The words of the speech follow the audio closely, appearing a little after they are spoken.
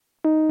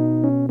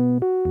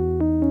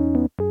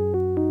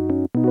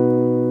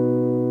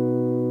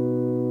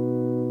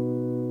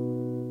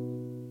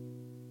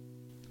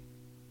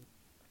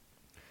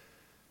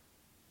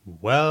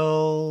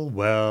Well,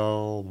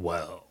 well,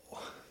 well.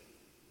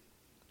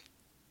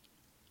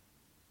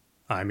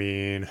 I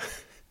mean,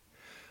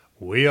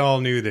 we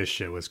all knew this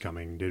shit was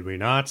coming, did we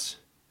not?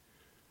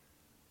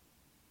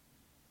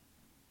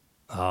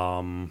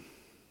 Um,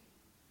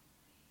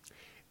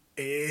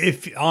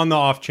 if on the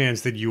off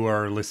chance that you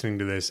are listening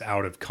to this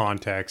out of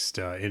context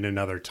in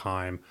another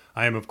time,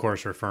 I am, of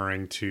course,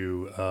 referring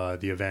to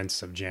the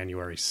events of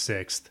January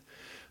 6th,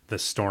 the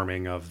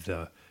storming of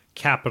the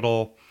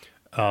Capitol.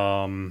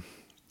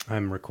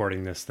 I'm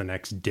recording this the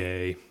next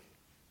day.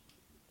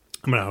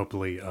 I'm going to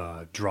hopefully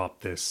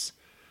drop this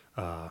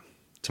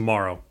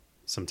tomorrow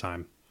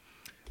sometime.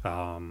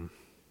 I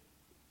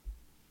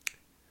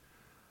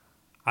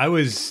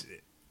was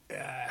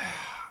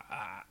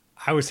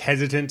I was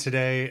hesitant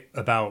today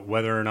about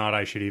whether or not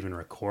I should even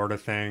record a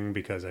thing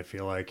because I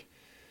feel like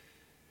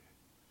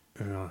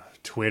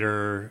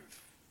Twitter,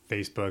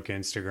 Facebook,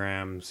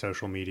 Instagram,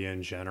 social media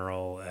in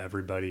general,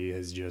 everybody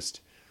has just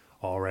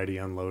already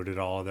unloaded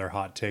all of their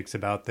hot takes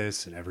about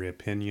this, and every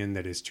opinion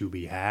that is to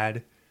be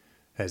had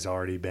has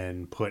already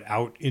been put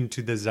out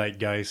into the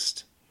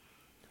zeitgeist.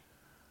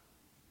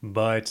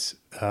 But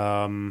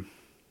I mean,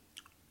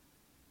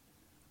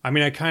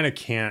 I kind of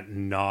can't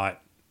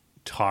not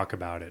talk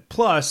about it.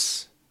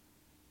 Plus,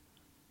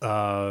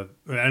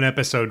 an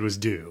episode was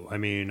due. I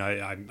mean,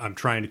 I'm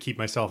trying to keep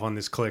myself on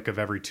this click of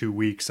every 2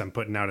 weeks I'm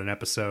putting out an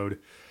episode.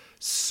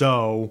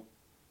 So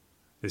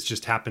this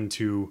just happened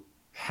to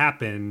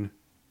happen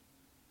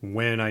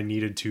when I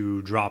needed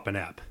to drop an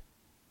ep.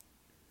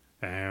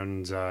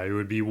 And it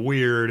would be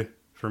weird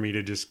for me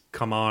to just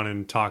come on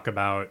and talk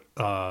about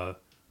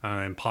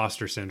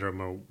imposter syndrome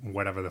or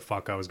whatever the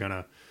fuck I was going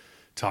to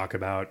talk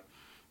about.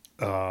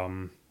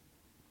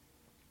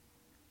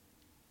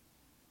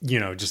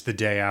 Just the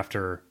day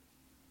after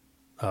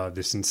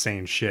this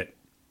insane shit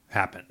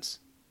happens.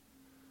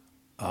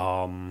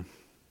 So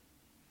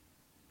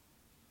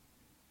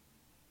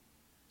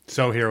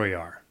here we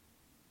are.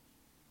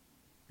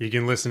 You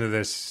can listen to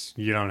this.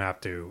 You don't have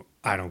to.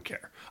 I don't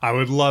care. I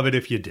would love it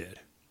if you did.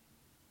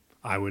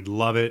 I would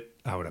love it.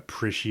 I would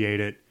appreciate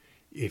it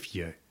if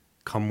you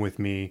come with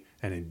me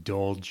and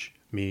indulge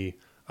me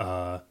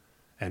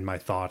and my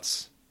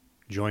thoughts.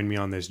 Join me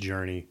on this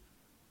journey.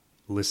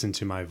 Listen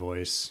to my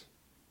voice.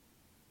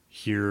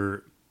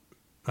 Hear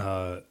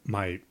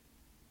my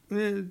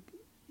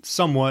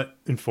somewhat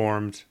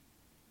informed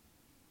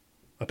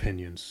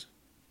opinions.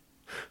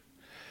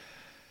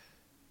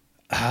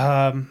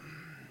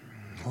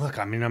 Look,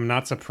 I mean, I'm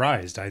not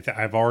surprised.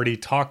 I've already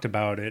talked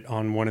about it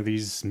on one of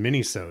these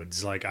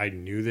minisodes. Like, I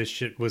knew this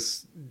shit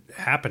was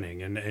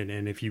happening, and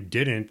if you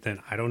didn't,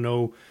 then I don't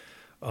know.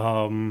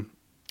 I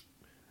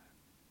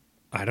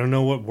don't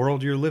know what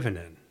world you're living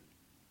in.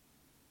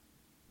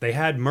 They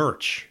had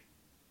merch.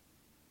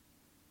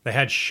 They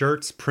had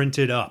shirts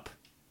printed up.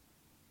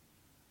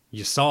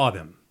 You saw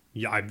them.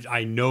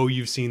 I know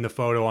you've seen the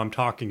photo I'm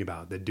talking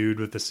about. The dude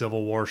with the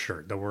Civil War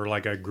shirt. There were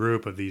like a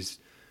group of these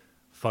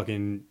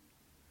fucking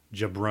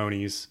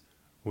jabronis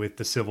with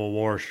the Civil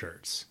War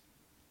shirts.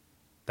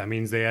 That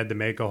means they had to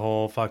make a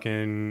whole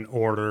fucking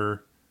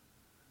order.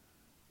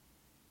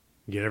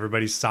 Get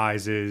everybody's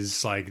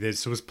sizes. Like,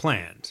 this was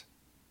planned.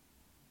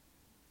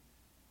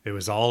 It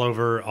was all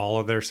over all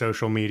of their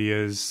social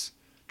medias.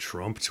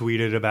 Trump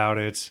tweeted about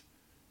it.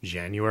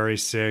 January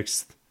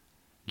 6th.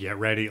 Get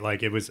ready.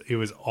 Like, it was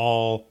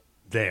all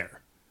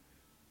there.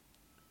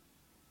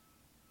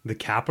 The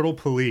Capitol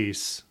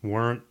Police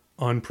weren't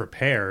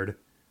unprepared.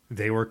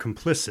 They were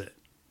complicit.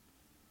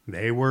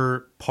 They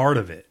were part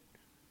of it.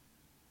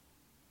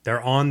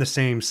 They're on the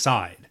same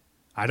side.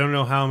 I don't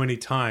know how many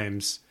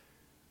times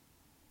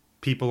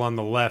people on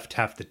the left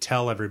have to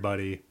tell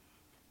everybody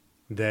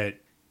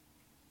that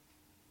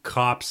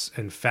cops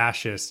and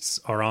fascists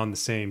are on the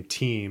same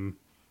team,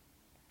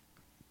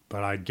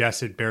 but I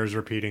guess it bears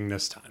repeating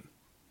this time.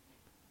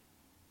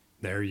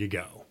 There you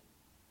go.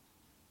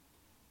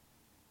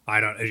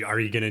 Are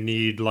you going to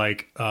need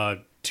like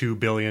 2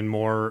 billion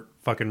more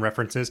fucking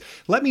references?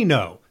 Let me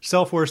know.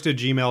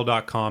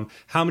 selfworst@gmail.com.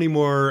 How many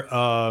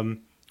more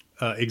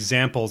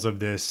examples of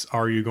this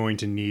are you going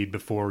to need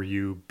before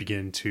you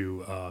begin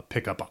to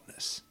pick up on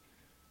this?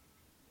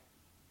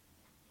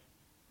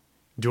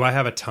 Do I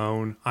have a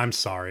tone? I'm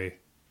sorry.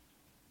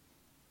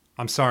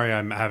 I'm sorry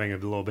I'm having a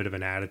little bit of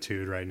an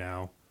attitude right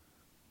now.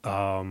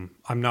 I'm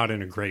not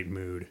in a great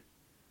mood.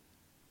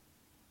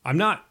 I'm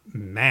not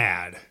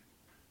mad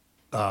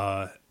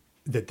that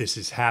this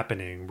is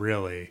happening,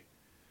 really.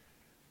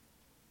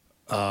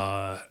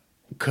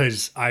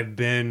 Because I've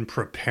been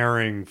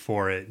preparing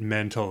for it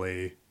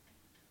mentally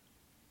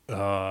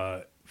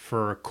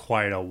for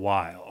quite a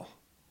while.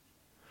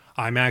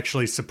 I'm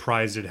actually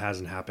surprised it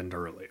hasn't happened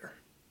earlier.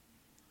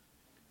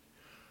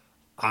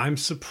 I'm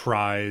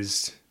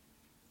surprised.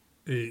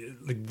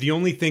 Like, the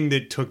only thing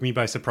that took me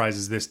by surprise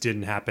is this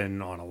didn't happen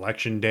on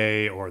election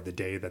day or the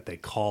day that they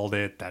called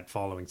it, that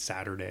following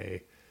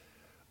Saturday.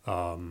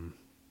 I'm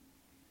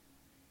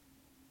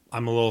a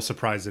little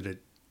surprised that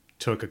it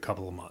took a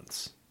couple of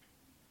months.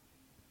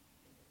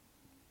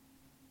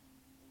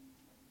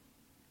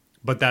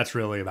 But that's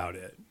really about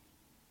it.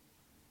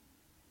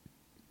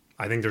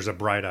 I think there's a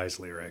Bright Eyes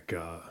lyric.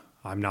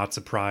 I'm not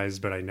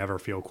surprised, but I never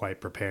feel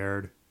quite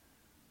prepared.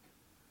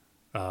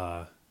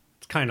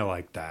 It's kind of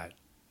like that.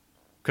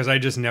 Because I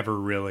just never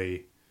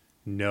really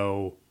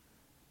know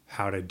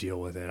how to deal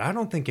with it. I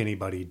don't think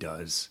anybody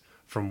does,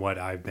 from what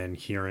I've been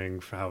hearing,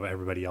 from how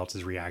everybody else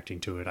is reacting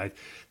to it.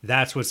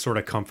 That's what's sort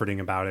of comforting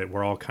about it.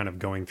 We're all kind of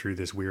going through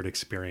this weird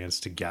experience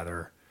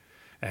together.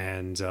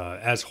 And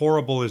as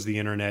horrible as the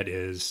internet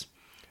is,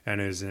 and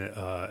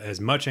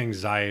as much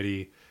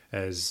anxiety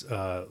as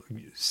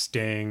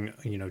staying,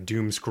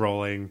 doom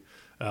scrolling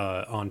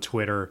on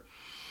Twitter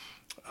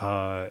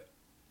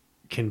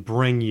can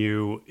bring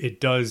you, it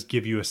does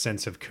give you a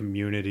sense of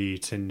community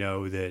to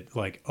know that,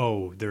 like,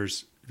 oh,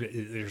 there's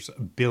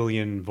a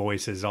billion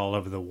voices all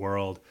over the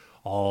world,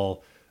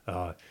 all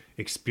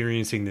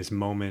experiencing this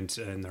moment,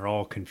 and they're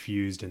all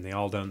confused and they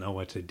all don't know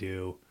what to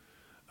do.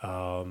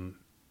 And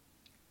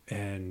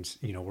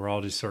we're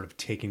all just sort of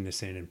taking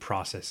this in and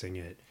processing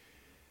it.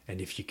 And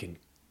if you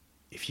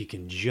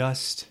can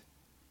just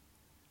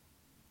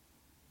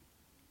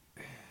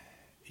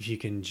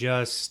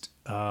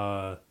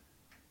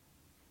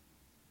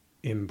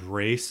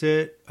embrace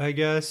it, I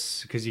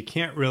guess, because you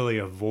can't really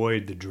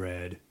avoid the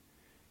dread.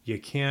 You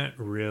can't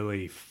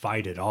really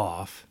fight it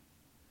off.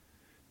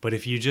 But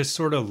if you just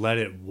sort of let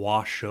it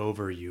wash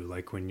over you,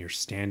 like when you're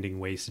standing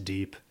waist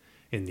deep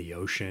in the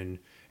ocean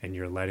and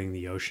you're letting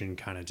the ocean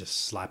kind of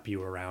just slap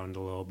you around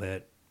a little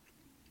bit,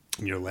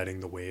 and you're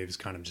letting the waves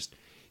kind of just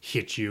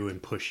hit you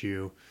and push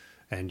you,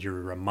 and you're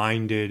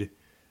reminded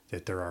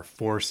that there are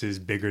forces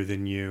bigger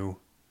than you,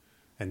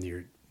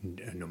 and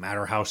no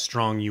matter how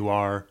strong you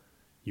are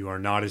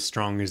not as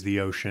strong as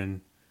the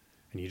ocean,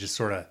 and you just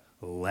sort of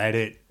let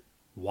it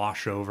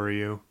wash over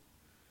you.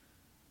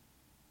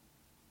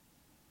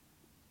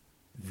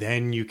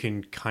 Then you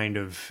can kind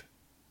of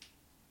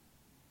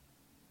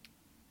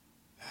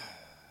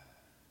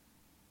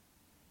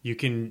you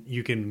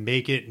can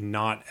make it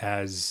not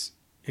as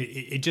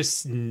it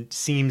just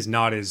seems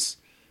not as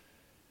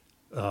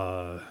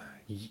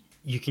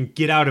you can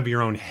get out of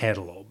your own head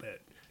a little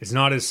bit. It's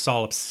not as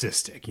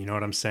solipsistic, you know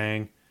what I'm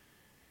saying?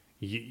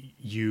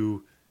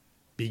 You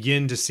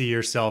begin to see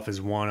yourself as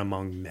one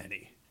among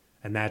many,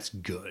 and that's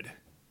good.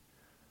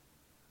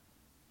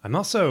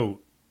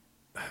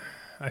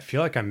 I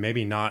feel like I'm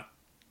maybe not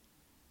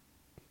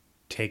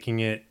taking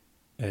it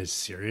as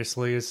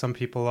seriously as some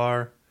people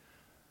are.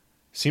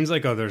 Seems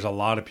like, there's a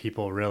lot of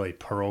people really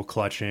pearl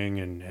clutching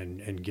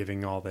and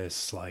giving all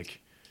this, like,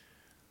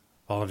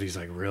 all of these,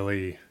 like,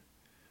 really,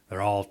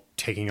 they're all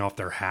taking off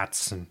their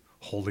hats and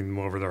holding them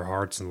over their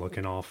hearts and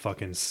looking all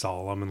fucking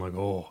solemn and like,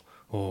 oh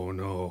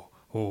no,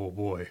 oh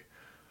boy.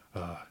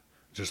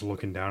 Just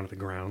looking down at the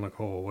ground like,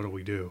 oh, what do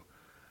we do?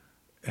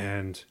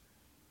 And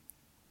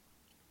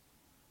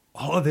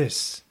all of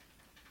these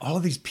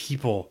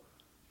people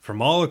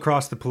from all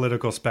across the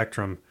political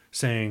spectrum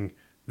saying,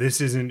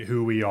 this isn't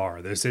who we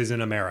are. This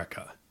isn't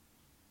America.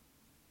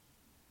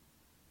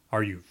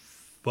 Are you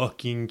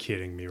fucking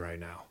kidding me right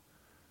now?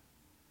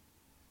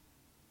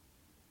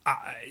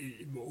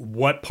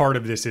 What part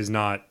of this is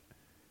not?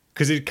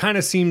 Because it kind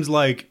of seems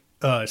like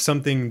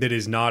something that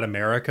is not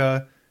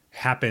America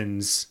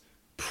happens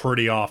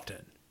pretty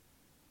often.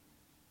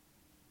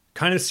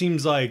 Kind of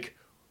seems like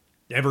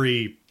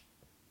every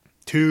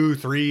 2,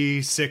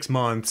 3, 6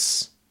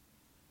 months,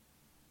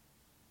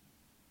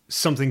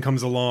 something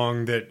comes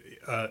along that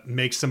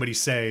makes somebody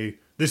say,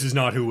 this is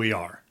not who we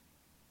are.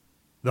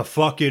 The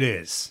fuck it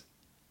is.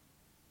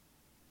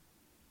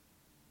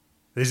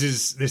 This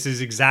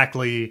is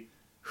exactly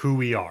who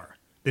we are.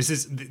 This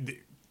is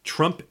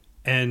Trump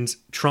and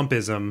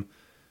Trumpism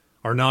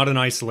are not an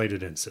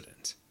isolated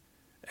incident.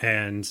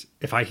 And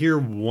if I hear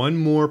one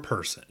more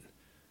person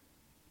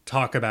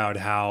talk about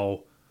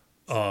how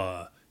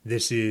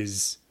this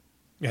is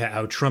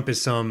how Trump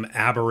is some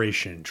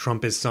aberration,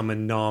 Trump is some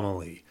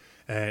anomaly,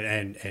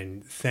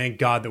 and thank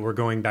God that we're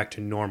going back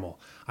to normal,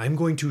 I'm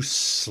going to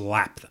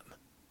slap them.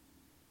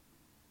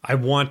 I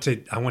want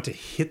to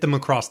hit them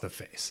across the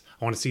face.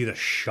 I want to see the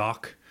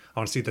shock. I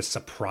want to see the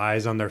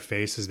surprise on their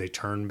face as they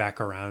turn back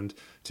around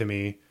to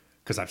me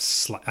because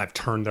I've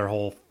turned their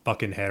whole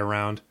fucking head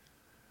around.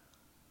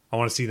 I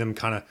want to see them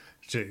kind of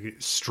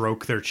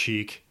stroke their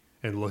cheek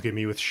and look at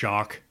me with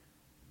shock.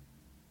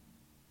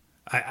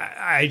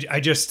 I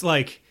just,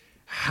 like,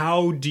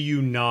 how do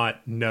you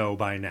not know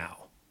by now?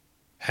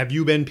 Have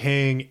you been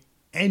paying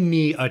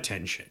any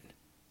attention?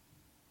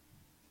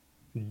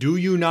 Do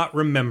you not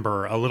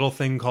remember a little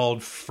thing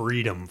called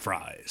freedom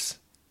fries?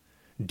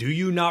 Do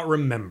you not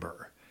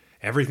remember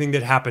everything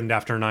that happened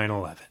after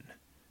 9/11?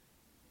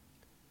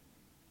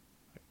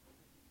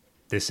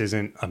 This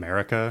isn't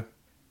America.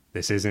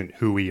 This isn't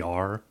who we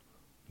are.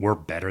 We're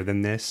better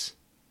than this.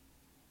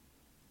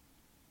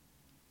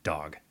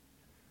 Dog.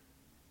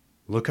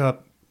 Look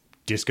up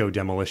Disco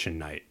Demolition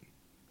Night.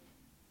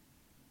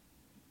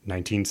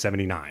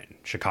 1979,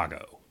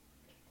 Chicago.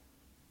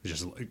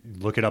 Just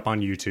look it up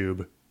on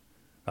YouTube.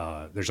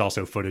 There's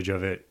also footage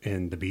of it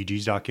in the Bee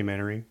Gees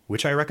documentary,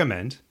 which I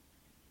recommend.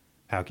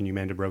 How Can You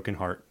Mend a Broken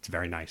Heart? It's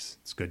very nice.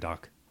 It's a good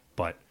doc.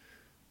 But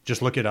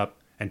just look it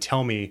up and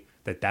tell me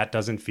that that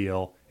doesn't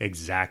feel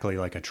exactly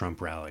like a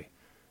Trump rally.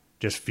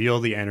 Just feel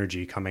the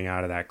energy coming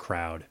out of that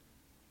crowd.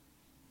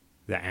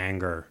 The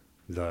anger,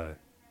 the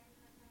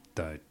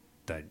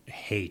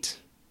hate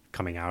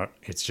coming out.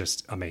 It's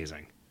just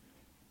amazing.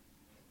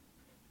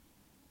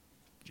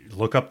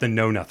 Look up the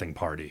Know Nothing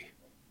Party.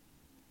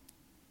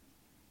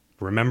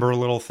 Remember a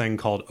little thing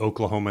called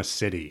Oklahoma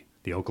City?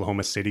 The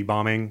Oklahoma City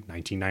bombing,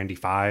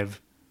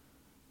 1995.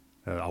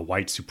 A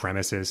white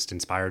supremacist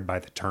inspired by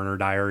the Turner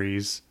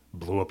Diaries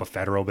blew up a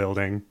federal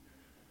building.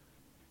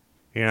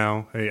 You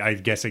know, I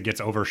guess it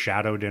gets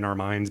overshadowed in our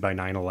minds by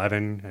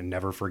 9/11 and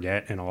Never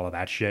Forget and all of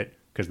that shit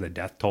because the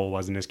death toll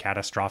wasn't as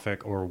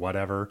catastrophic or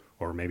whatever.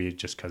 Or maybe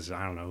just because,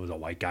 I don't know, it was a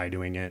white guy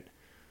doing it.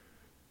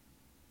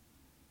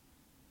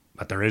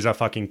 But there is a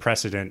fucking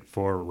precedent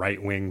for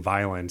right-wing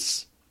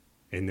violence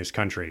in this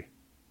country.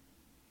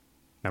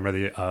 Remember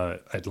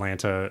the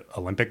Atlanta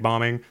Olympic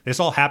bombing? This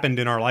all happened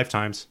in our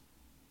lifetimes.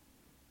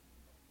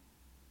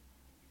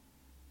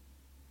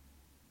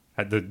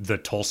 At the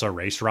Tulsa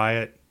race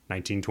riot,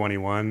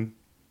 1921.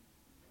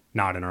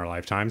 Not in our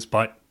lifetimes,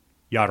 but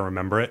you ought to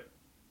remember it.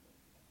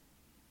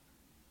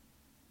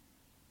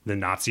 The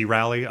Nazi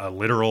rally, a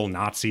literal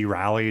Nazi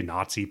rally,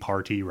 Nazi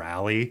party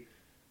rally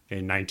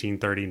in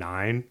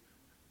 1939,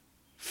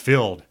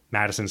 filled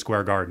Madison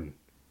Square Garden,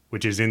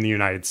 which is in the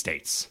United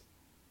States.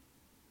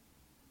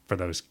 For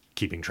those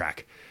keeping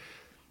track.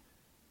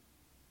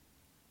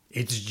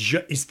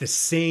 It's the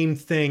same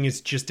thing,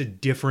 it's just a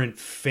different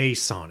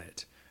face on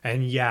it.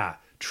 And yeah,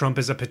 Trump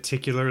is a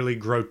particularly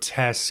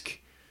grotesque,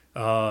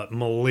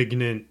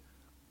 malignant,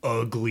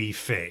 ugly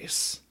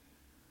face.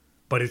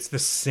 But it's the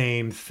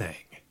same thing.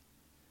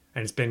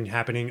 And it's been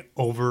happening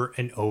over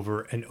and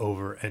over and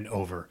over and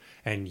over.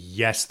 And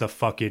yes, the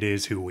fuck it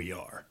is who we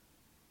are.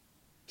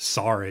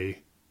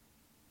 Sorry.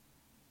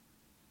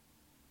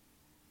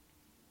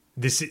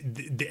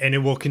 And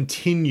it will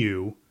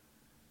continue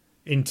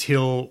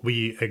until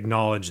we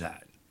acknowledge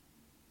that.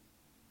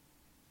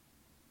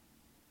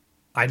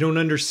 I don't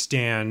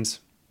understand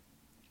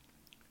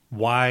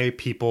why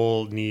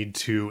people need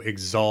to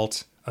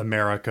exalt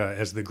America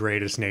as the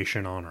greatest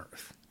nation on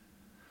earth.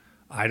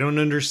 I don't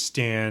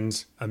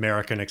understand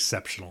American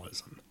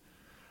exceptionalism.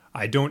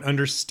 I don't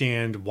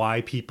understand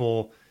why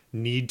people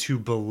need to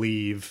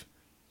believe.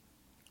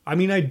 I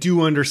mean, I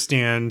do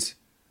understand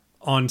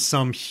on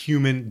some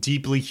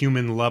deeply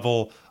human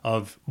level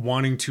of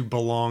wanting to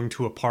belong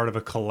to a part of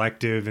a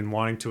collective and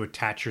wanting to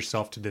attach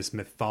yourself to this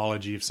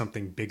mythology of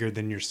something bigger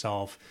than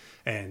yourself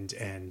and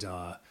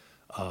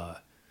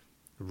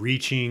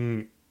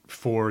reaching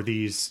for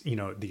these, you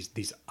know,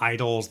 these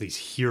idols, these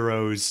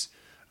heroes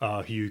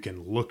who you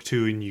can look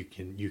to and you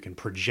can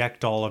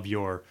project all of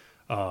your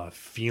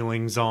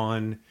feelings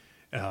on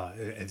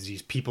as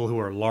these people who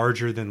are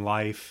larger than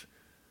life.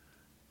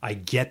 I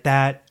get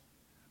that,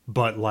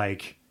 but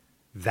like,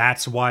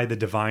 that's why the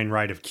divine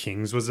right of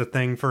kings was a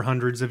thing for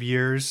hundreds of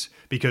years,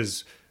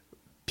 because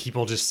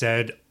people just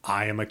said,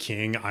 I am a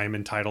king, I am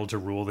entitled to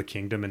rule the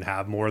kingdom and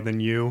have more than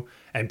you,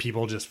 and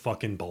people just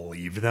fucking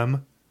believe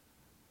them.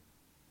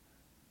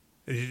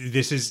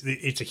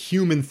 It's a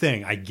human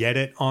thing. I get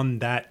it on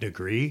that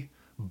degree,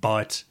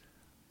 but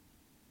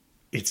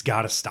it's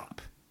got to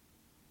stop.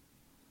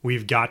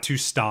 We've got to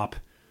stop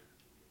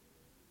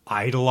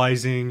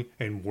idolizing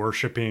and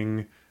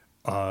worshiping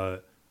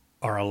our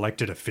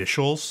elected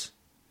officials,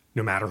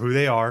 no matter who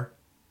they are.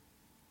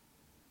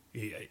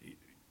 I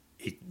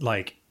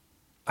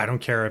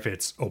don't care if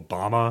it's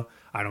Obama.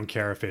 I don't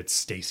care if it's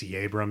Stacey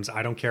Abrams.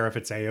 I don't care if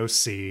it's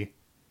AOC.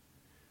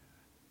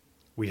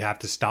 We have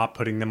to stop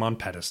putting them on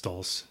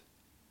pedestals.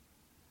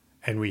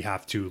 And we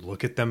have to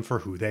look at them for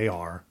who they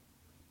are,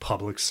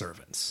 public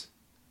servants.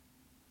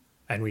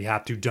 And we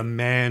have to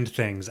demand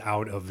things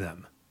out of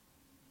them.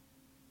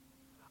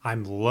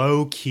 I'm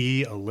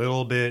low-key a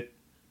little bit.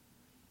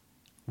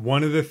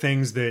 One of the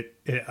things that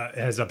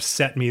has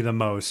upset me the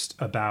most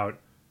about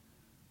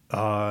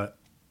the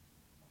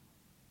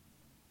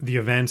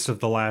events of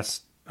the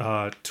last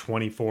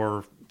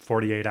 24,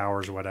 48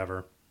 hours or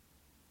whatever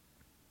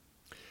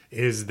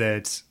is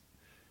that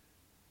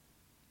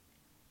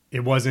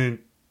it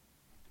wasn't...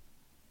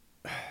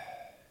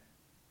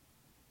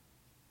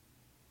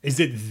 is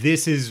that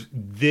this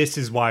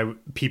is why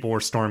people were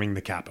storming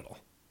the Capitol.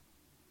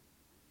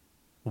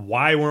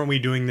 Why weren't we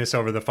doing this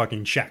over the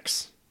fucking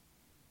checks?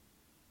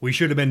 We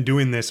should have been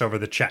doing this over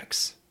the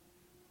checks.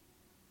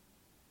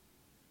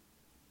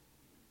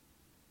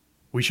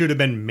 We should have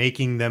been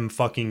making them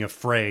fucking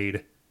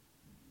afraid,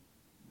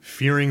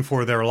 fearing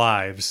for their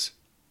lives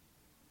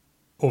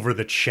over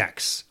the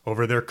checks,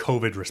 over their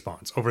COVID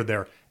response, over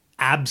their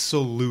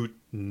absolute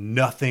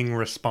nothing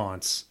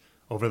response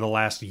over the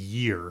last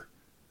year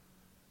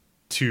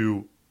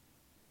to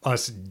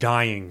us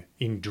dying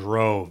in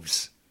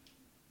droves.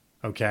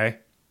 Okay?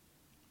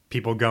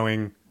 People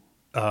going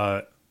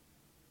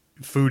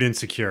food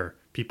insecure,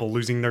 people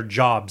losing their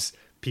jobs,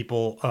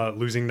 people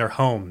losing their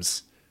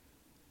homes,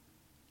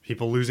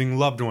 people losing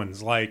loved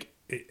ones. Like,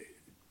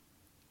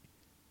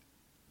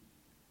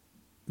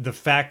 the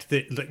fact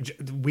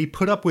that we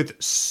put up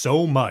with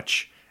so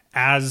much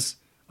as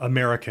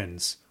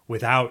Americans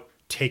without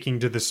taking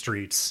to the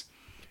streets,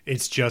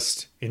 it's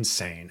just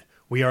insane.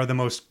 We are the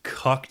most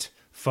cucked,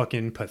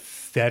 fucking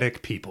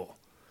pathetic people.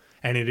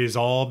 And it is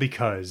all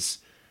because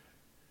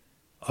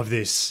of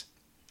this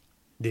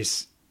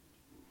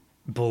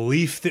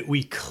belief that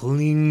we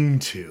cling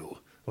to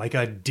like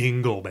a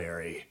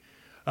dingleberry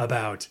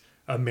about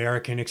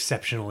American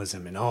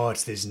exceptionalism and, oh,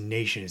 it's this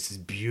nation, it's this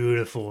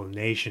beautiful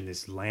nation,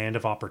 this land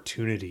of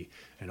opportunity,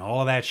 and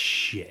all of that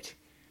shit.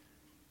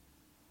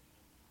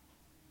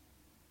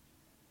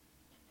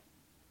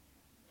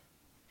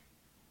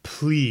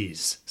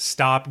 Please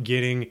stop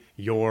getting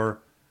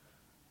your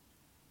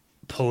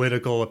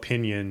political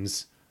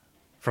opinions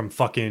from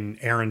fucking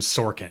Aaron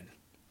Sorkin.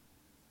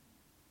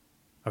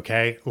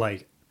 Okay?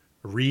 Like,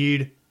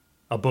 read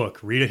a book,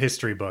 read a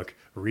history book,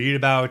 read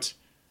about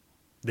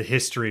the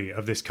history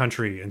of this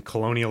country and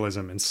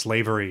colonialism and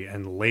slavery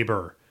and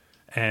labor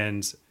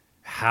and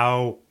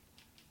how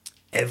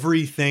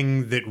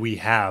everything that we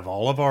have,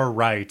 all of our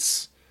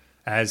rights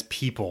as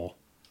people,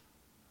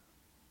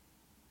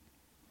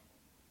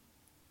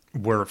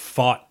 were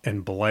fought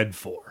and bled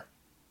for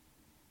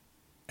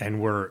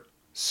and were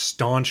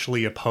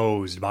staunchly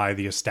opposed by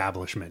the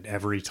establishment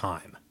every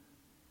time.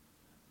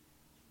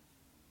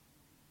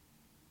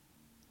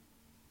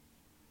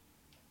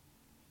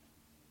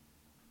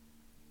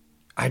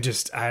 I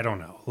don't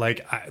know.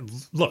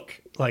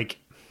 Like,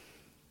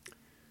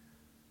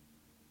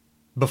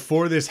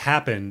 before this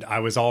happened, I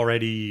was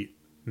already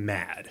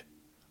mad.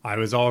 I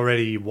was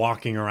already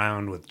walking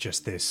around with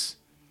just this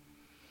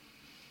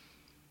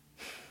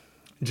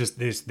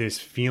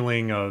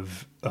feeling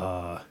of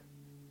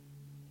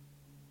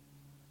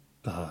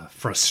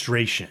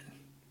frustration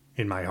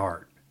in my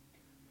heart.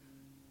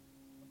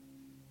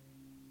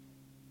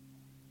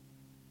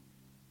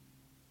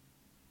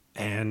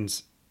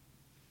 And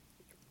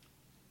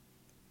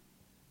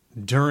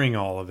during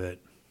all of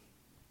it,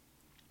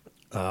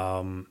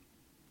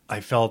 I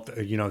felt,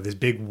 this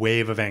big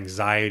wave of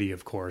anxiety,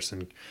 of course,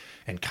 and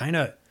kind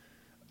of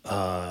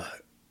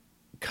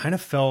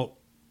felt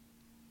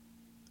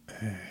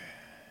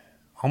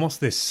almost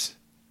this.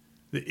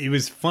 It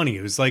was funny.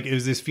 It was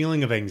this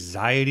feeling of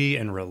anxiety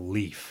and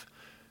relief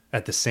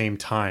at the same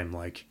time.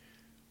 Like,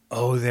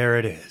 oh, there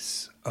it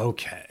is.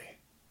 Okay,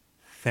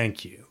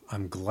 thank you.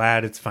 I'm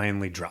glad it's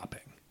finally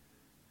dropping.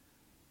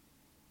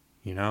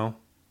 You know.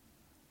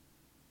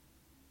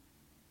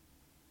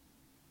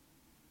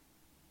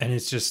 And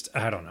it's just,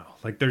 I don't know.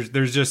 Like,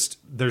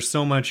 there's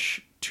so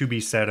much to be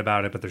said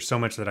about it, but there's so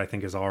much that I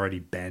think has already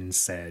been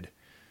said.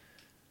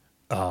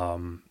 But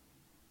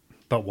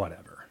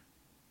whatever.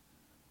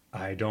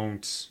 I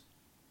don't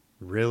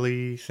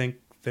really think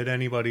that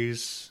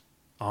anybody's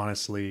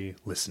honestly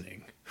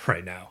listening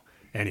right now.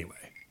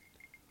 Anyway.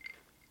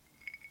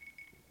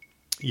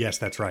 Yes,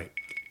 that's right.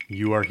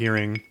 You are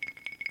hearing,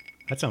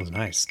 that sounds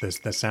nice.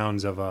 The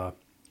sounds of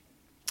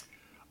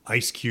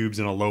ice cubes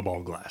in a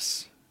lowball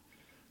glass.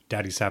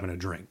 Daddy's having a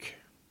drink.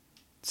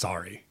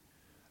 Sorry.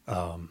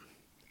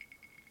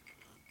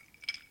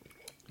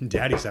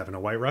 Daddy's having a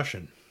White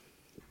Russian.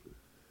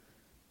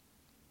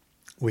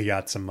 We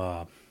got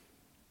some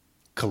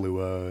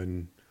Kahlua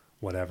and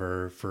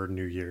whatever for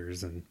New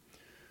Year's, and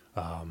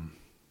I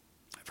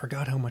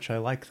forgot how much I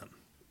like them.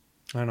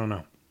 I don't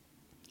know.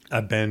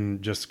 I've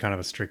been just kind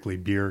of a strictly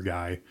beer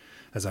guy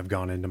as I've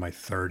gone into my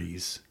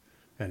 30s,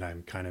 and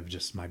I'm kind of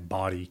just, my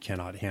body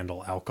cannot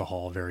handle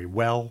alcohol very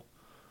well.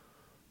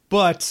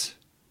 But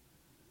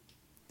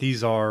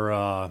these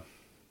are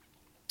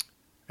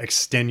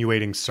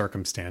extenuating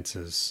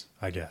circumstances,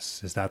 I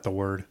guess. Is that the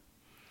word?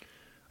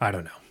 I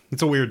don't know.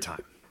 It's a weird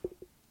time.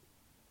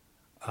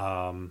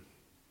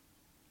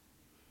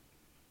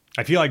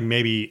 I feel like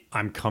maybe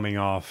I'm coming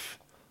off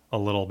a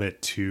little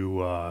bit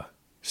too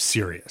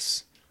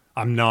serious.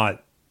 I'm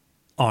not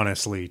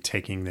honestly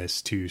taking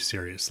this too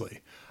seriously.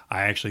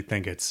 I actually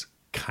think it's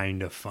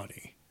kind of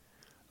funny.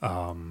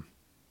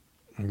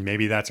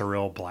 Maybe that's a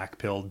real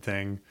black-pilled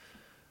thing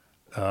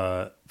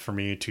for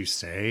me to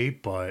say,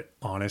 but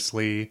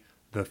honestly,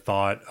 the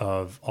thought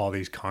of all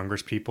these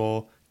Congress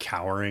people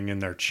cowering in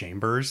their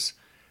chambers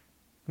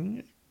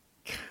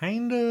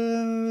kind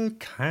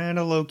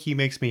of low-key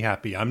makes me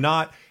happy. I'm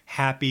not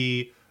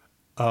happy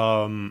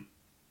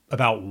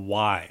about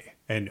why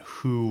and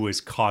who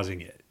is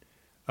causing it.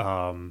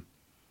 I'm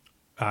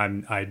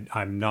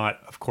not,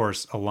 of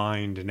course,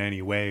 aligned in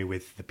any way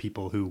with the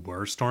people who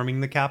were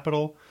storming the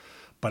Capitol,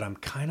 but I'm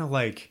kind of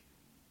like,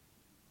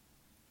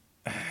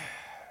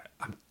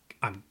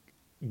 I'm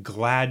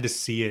glad to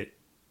see it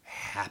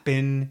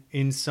happen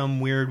in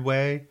some weird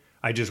way.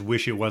 I just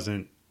wish it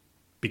wasn't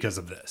because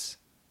of this.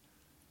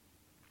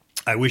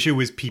 I wish it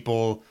was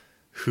people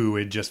who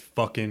had just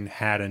fucking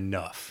had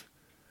enough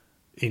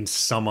in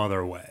some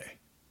other way.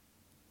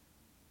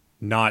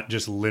 not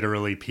just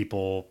literally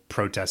people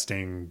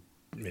protesting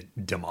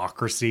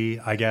democracy,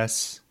 I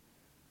guess.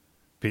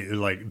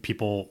 Like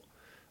people,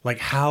 like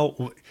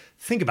how,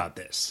 think about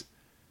this.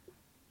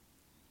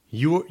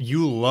 You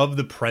love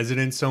the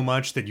president so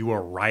much that you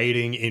are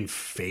rioting in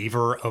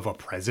favor of a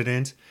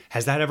president?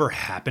 Has that ever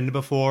happened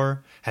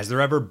before? Has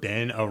there ever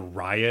been a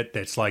riot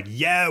that's like,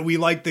 yeah, we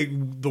like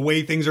the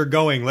way things are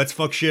going, let's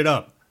fuck shit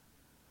up?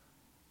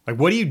 Like,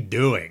 what are you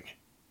doing?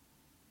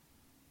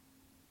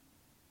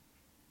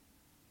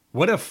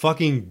 What a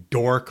fucking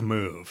dork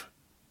move.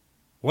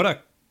 What a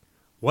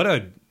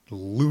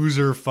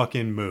loser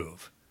fucking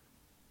move.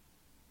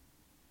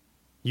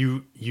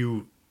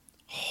 You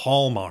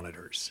hall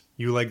monitors.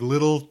 You like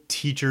little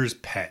teachers'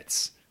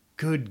 pets.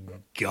 Good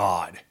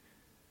God.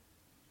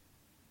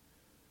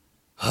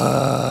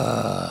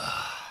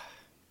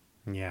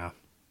 Yeah.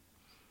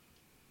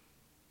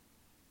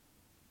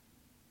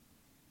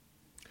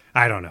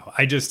 I don't know.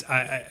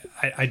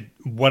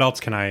 What else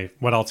can I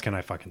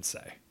fucking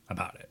say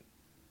about it?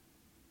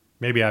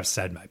 Maybe I've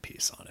said my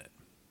piece on it.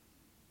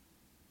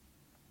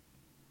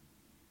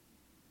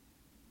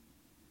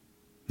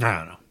 I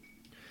don't know.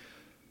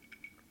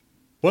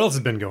 What else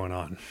has been going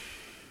on?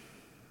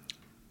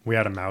 We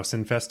had a mouse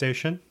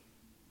infestation.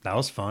 That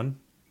was fun.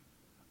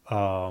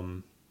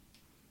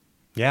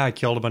 Yeah, I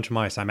killed a bunch of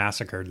mice. I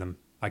massacred them.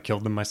 I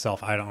killed them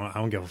myself. I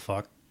don't give a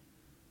fuck.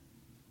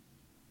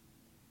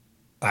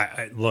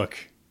 I look.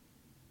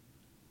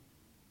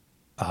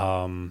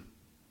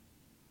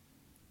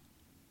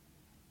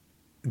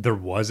 There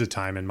was a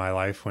time in my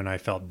life when I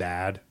felt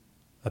bad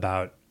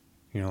about,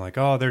 like,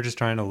 oh, they're just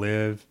trying to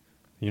live.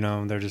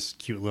 They're just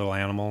cute little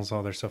animals.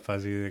 Oh, they're so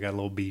fuzzy. They got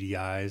little beady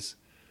eyes.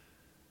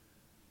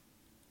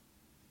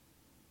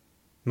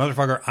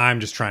 Motherfucker, I'm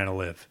just trying to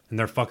live. And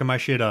they're fucking my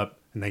shit up,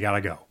 and they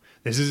gotta go.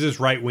 This is as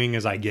right wing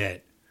as I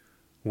get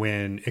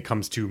when it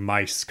comes to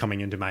mice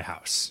coming into my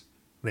house.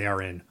 They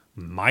are in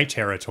my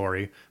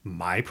territory,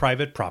 my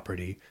private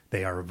property.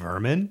 They are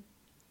vermin.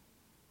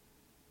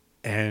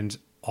 And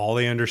all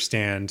they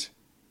understand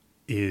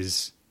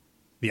is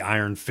the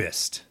iron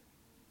fist.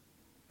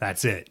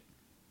 That's it.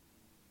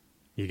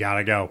 You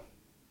gotta go.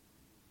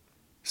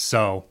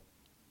 So,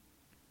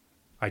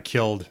 I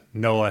killed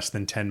no less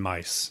than 10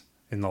 mice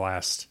in the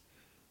last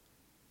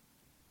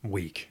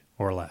week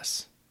or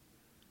less.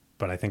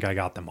 But I think I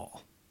got them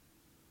all.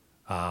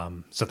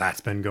 So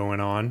that's been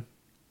going on.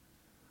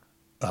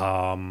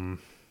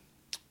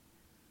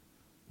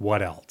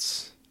 What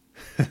else?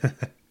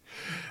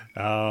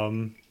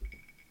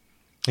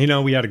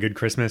 We had a good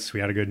Christmas.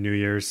 We had a good New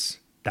Year's.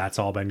 That's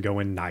all been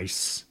going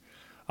nice.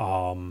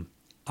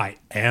 I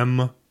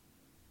am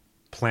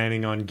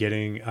planning on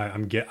getting,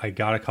 I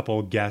got a couple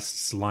of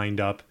guests lined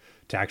up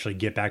to actually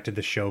get back to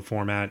the show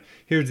format.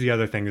 Here's the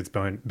other thing that's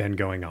been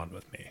going on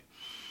with me.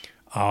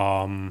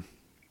 I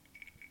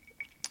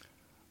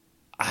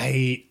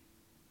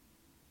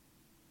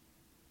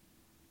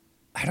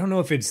don't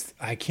know if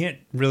I can't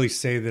really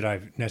say that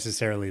I've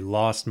necessarily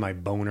lost my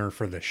boner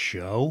for the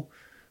show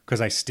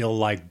because I still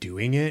like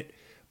doing it,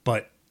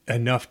 but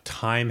enough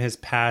time has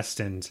passed,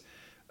 and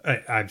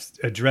I've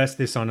addressed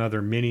this on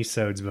other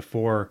mini-sodes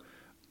before,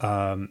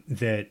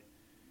 that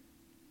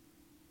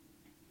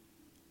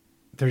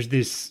there's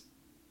this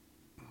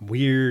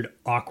weird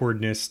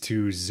awkwardness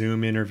to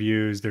Zoom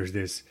interviews. There's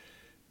this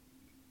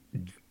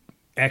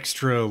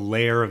extra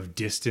layer of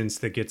distance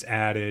that gets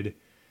added,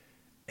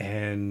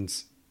 and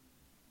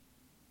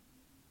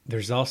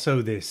there's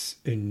also this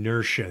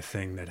inertia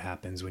thing that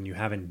happens when you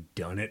haven't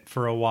done it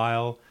for a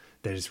while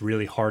that is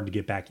really hard to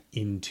get back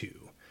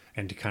into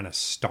and to kind of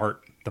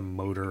start the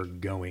motor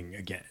going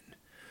again.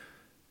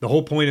 The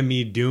whole point of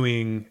me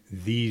doing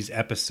these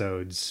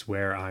episodes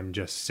where I'm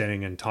just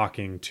sitting and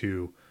talking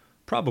to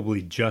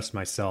probably just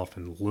myself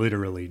and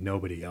literally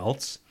nobody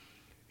else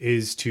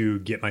is to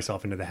get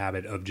myself into the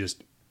habit of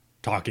just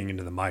talking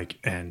into the mic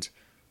and,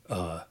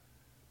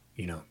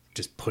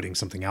 just putting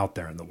something out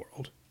there in the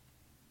world.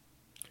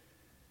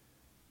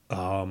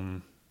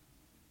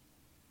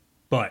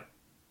 But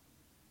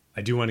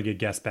I do want to get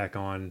guests back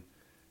on.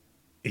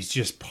 It's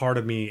just part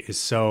of me is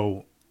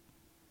so,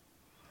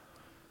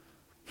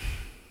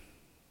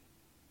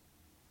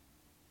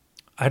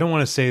 I don't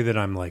want to say that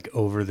I'm like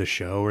over the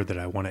show or that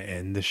I want to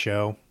end the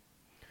show,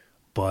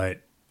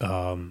 but,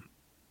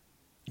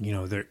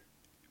 there,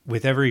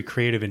 with every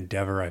creative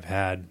endeavor I've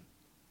had,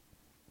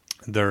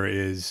 there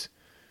is,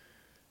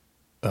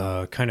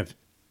 kind of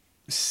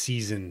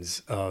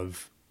seasons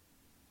of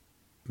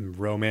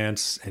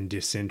romance and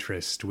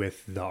disinterest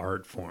with the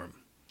art form.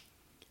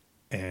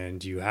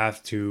 And you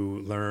have to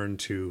learn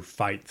to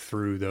fight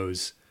through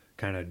those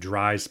kind of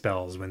dry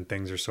spells when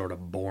things are sort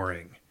of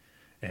boring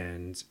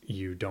and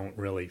you don't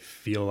really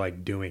feel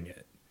like doing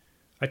it.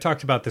 I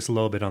talked about this a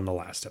little bit on the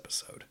last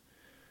episode.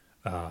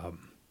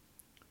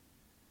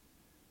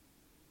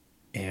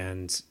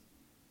 And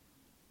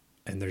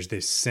there's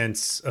this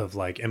sense of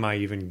like, am I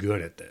even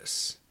good at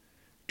this?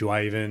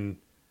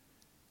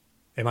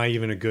 Am I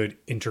even a good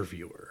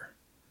interviewer?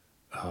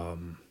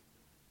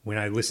 When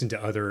I listen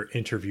to other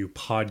interview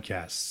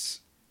podcasts,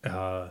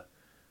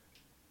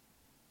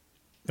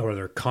 or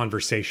they're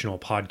conversational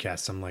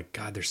podcasts. I'm like,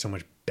 God, they're so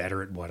much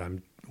better at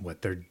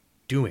what they're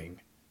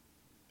doing.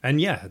 And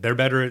yeah, they're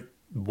better at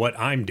what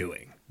I'm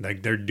doing.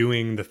 Like they're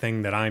doing the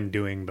thing that I'm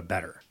doing, but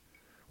better.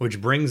 Which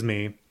brings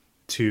me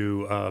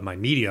to my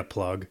media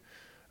plug,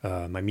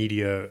 my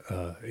media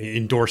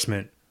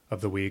endorsement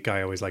of the week.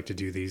 I always like to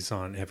do these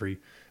on every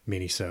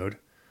mini-sode.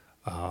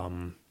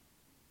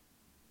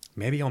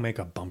 Maybe I'll make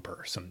a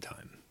bumper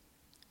sometime.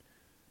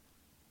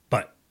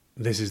 But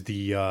this is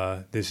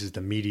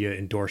the media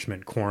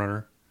endorsement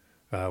corner,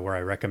 where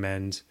I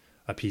recommend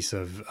a piece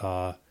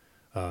of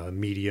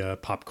media,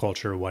 pop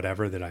culture,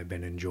 whatever that I've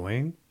been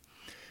enjoying.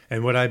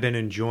 And what I've been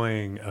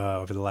enjoying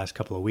over the last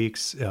couple of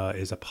weeks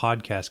is a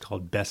podcast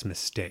called Best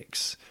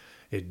Mistakes.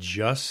 It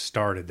just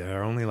started.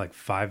 There are only like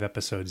 5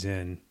 episodes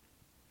in,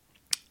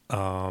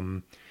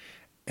 and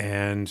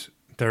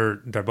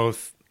they're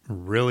both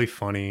really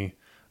funny,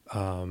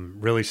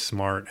 really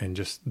smart, and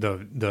just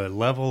the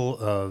level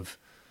of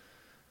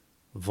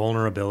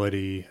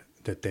vulnerability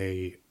that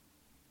they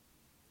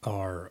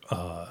are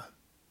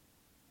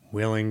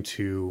willing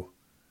to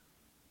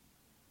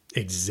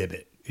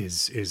exhibit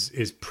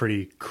is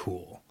pretty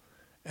cool.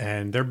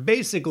 And they're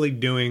basically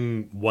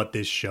doing what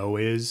this show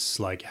is,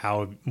 like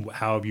how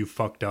have you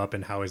fucked up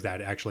and how has that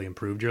actually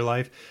improved your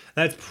life.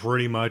 That's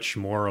pretty much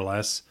more or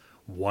less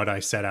what I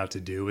set out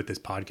to do with this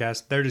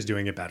podcast. They're just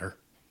doing it better.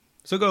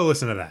 So go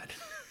listen to that.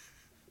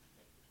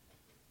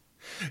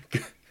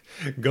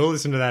 Go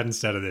listen to that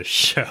instead of this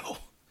show.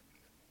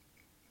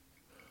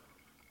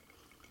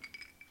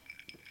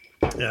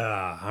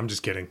 I'm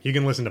just kidding. You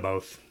can listen to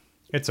both.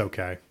 It's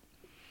okay.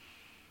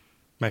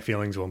 My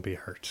feelings won't be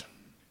hurt.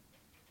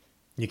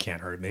 You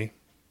can't hurt me.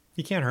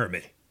 You can't hurt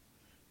me.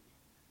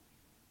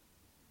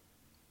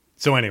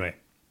 So anyway,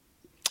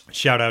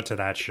 shout out to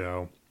that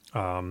show.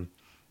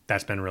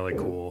 That's been really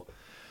cool.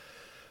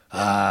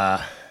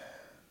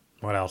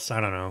 What else? I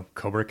don't know.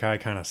 Cobra Kai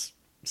kind of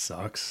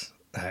sucks.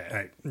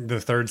 The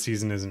 3rd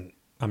season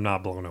I'm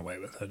not blown away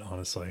with it,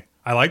 honestly.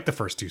 I like the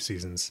first 2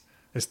 seasons.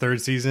 This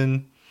 3rd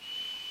season,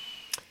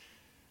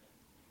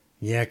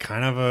 yeah,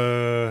 kind of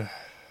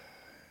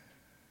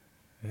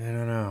I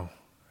don't know.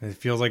 It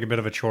feels like a bit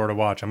of a chore to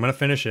watch. I'm going to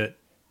finish it,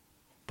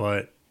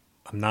 but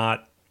I'm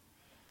not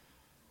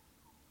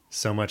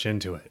so much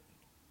into it.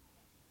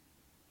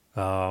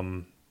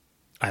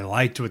 I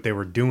liked what they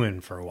were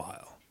doing for a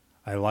while.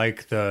 I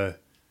like the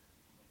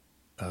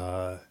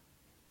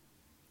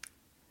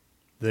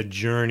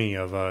journey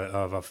of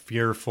a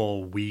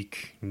fearful,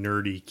 weak,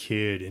 nerdy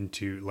kid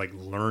into like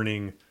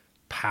learning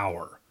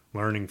power,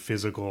 learning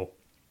physical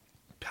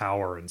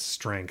power and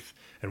strength,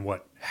 and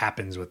what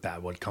happens with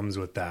that, what comes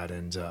with that,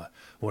 and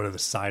what are the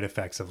side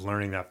effects of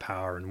learning that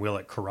power, and will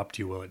it corrupt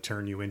you? Will it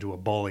turn you into a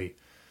bully?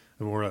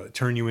 Or will it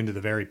turn you into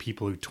the very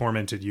people who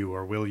tormented you,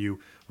 or will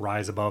you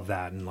rise above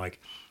that? And like,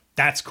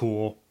 that's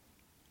cool,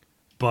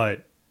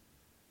 but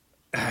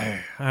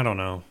I don't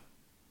know.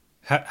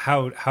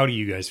 How do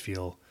you guys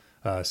feel?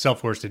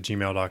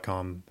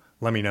 selfworst@gmail.com.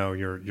 Let me know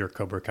your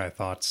Cobra Kai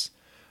thoughts.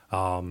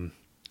 I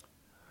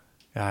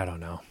don't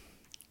know.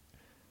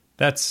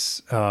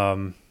 That's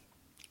kind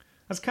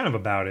of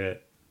about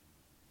it.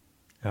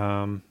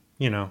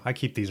 I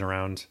keep these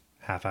around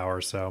half hour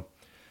or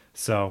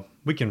so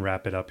we can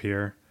wrap it up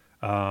here.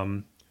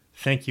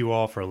 Thank you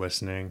all for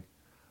listening.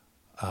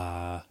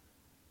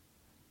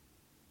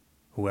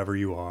 Whoever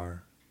you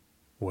are,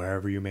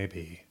 wherever you may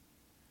be.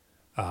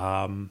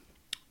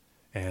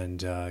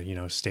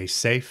 Stay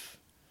safe,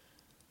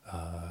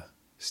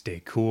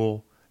 stay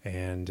cool,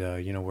 and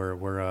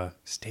we're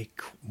stay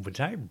cool.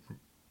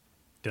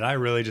 Did I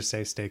really just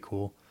say stay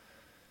cool?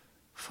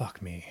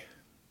 Fuck me.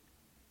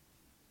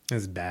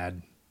 It's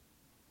bad.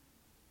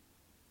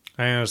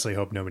 I honestly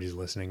hope nobody's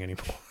listening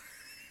anymore.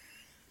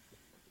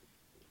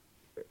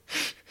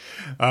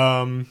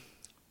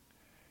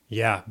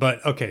 Yeah,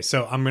 but okay,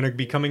 so I'm going to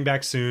be coming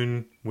back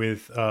soon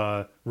with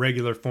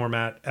regular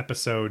format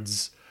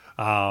episodes,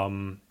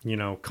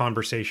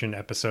 conversation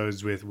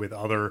episodes with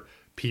other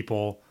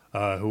people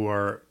who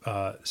are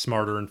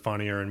smarter and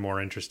funnier and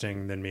more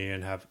interesting than me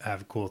and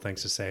have cool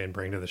things to say and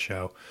bring to the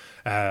show.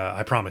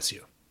 I promise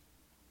you,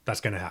 that's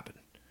going to happen.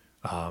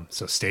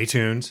 So stay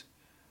tuned,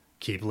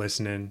 keep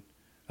listening,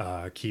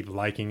 keep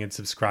liking and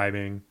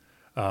subscribing,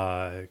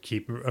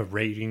 keep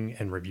rating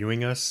and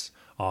reviewing us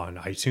on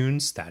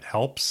iTunes. That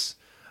helps.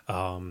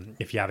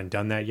 If you haven't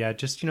done that yet,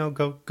 just,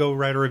 go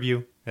write a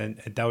review, and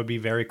that would be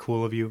very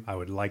cool of you. I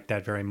would like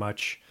that very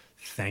much.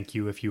 Thank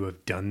you if you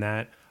have done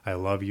that. I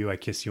love you. I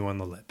kiss you on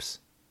the lips.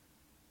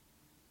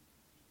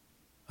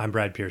 I'm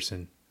Brad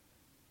Pearson.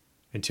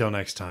 Until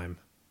next time,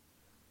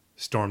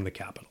 storm the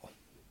Capitol.